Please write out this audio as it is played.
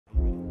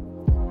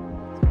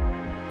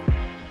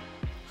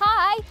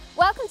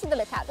Welcome to the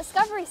Lookout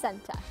Discovery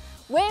Centre.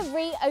 We're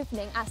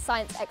reopening our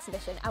science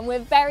exhibition and we're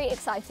very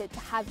excited to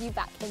have you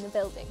back in the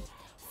building.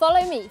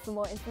 Follow me for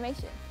more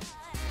information.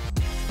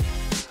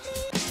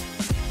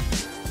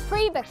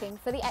 Pre-booking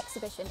for the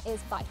exhibition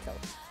is vital,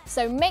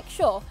 so make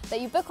sure that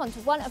you book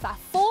onto one of our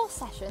 4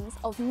 sessions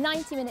of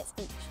 90 minutes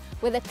each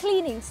with a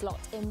cleaning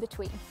slot in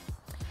between.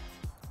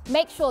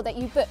 Make sure that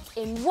you book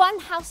in one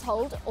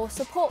household or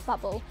support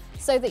bubble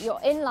so that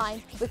you're in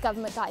line with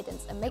government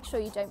guidance, and make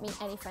sure you don't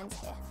meet any friends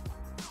here.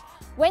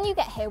 When you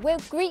get here, we'll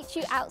greet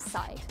you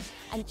outside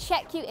and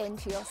check you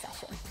into your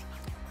session.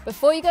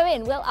 Before you go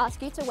in, we'll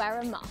ask you to wear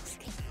a mask.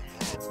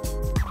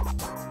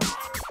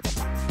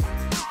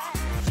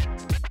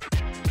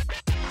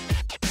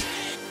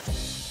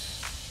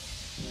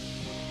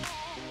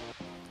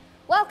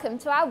 Welcome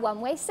to our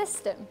one-way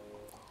system.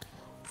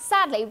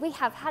 Sadly, we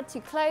have had to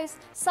close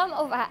some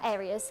of our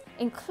areas,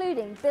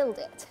 including Build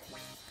It,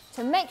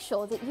 to make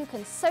sure that you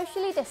can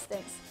socially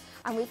distance,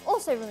 and we've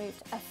also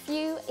removed a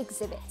few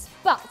exhibits.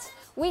 But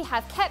we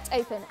have kept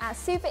open our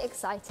super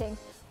exciting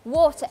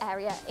water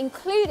area,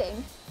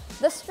 including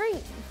the stream.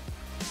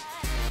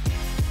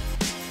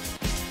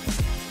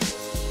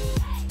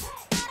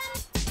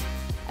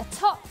 A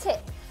top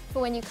tip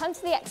for when you come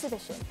to the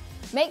exhibition: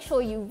 make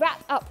sure you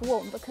wrap up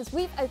warm, because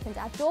we've opened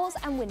our doors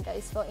and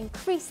windows for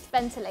increased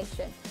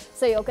ventilation,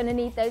 so you're going to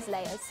need those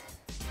layers.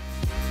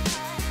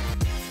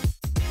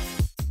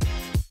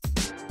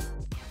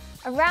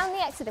 Around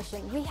the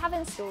exhibition, we have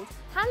installed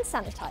hand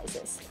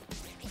sanitizers.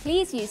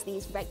 Please use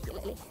these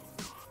regularly.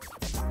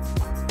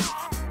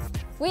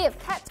 We have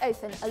kept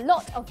open a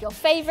lot of your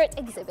favourite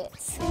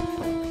exhibits.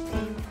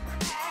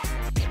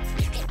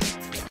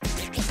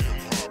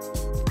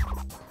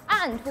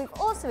 And we've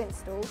also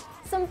installed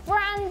some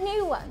brand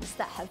new ones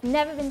that have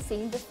never been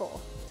seen before,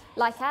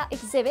 like our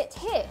exhibit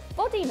here,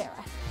 Body Mirror.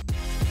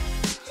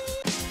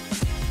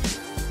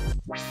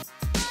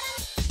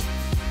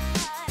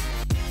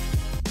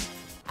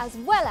 As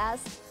well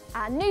as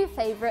our new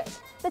favourite,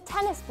 the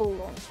tennis ball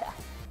launcher.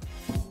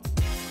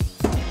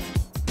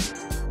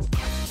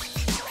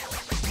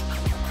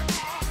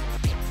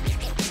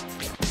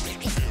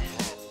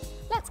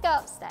 Let's go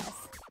upstairs.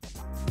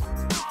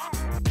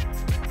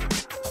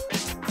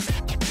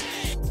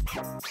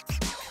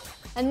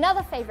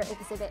 Another favourite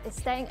exhibit is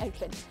staying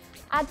open,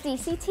 our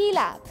DCT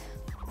lab.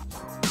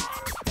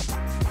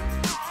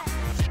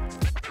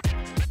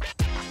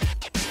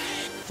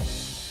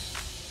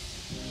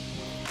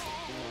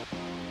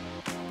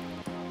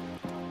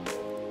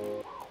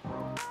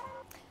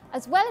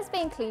 As well as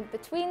being cleaned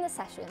between the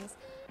sessions,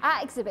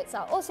 our exhibits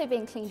are also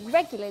being cleaned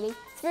regularly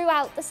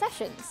throughout the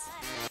sessions.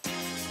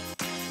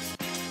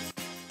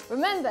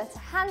 Remember to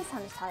hand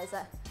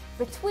sanitizer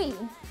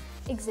between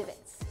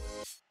exhibits.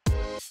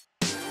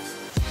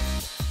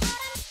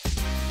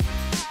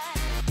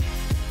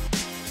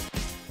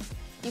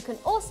 You can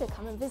also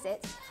come and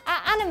visit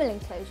our animal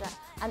enclosure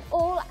and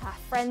all our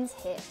friends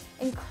here,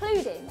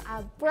 including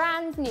our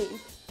brand new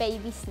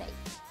baby snake.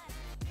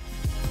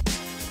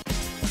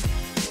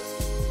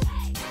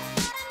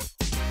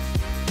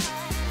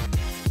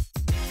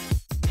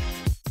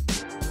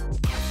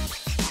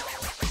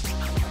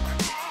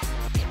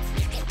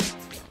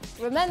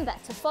 Remember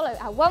to follow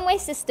our one-way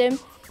system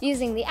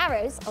using the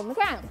arrows on the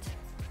ground.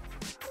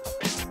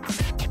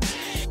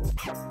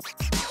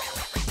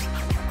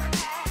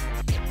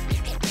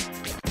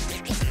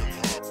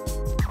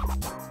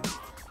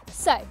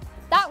 So,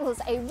 that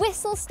was a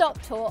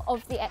whistle-stop tour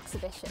of the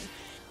exhibition.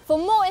 For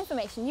more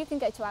information, you can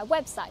go to our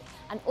website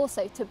and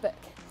also to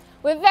book.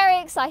 We're very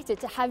excited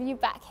to have you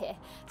back here,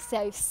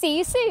 so see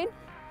you soon!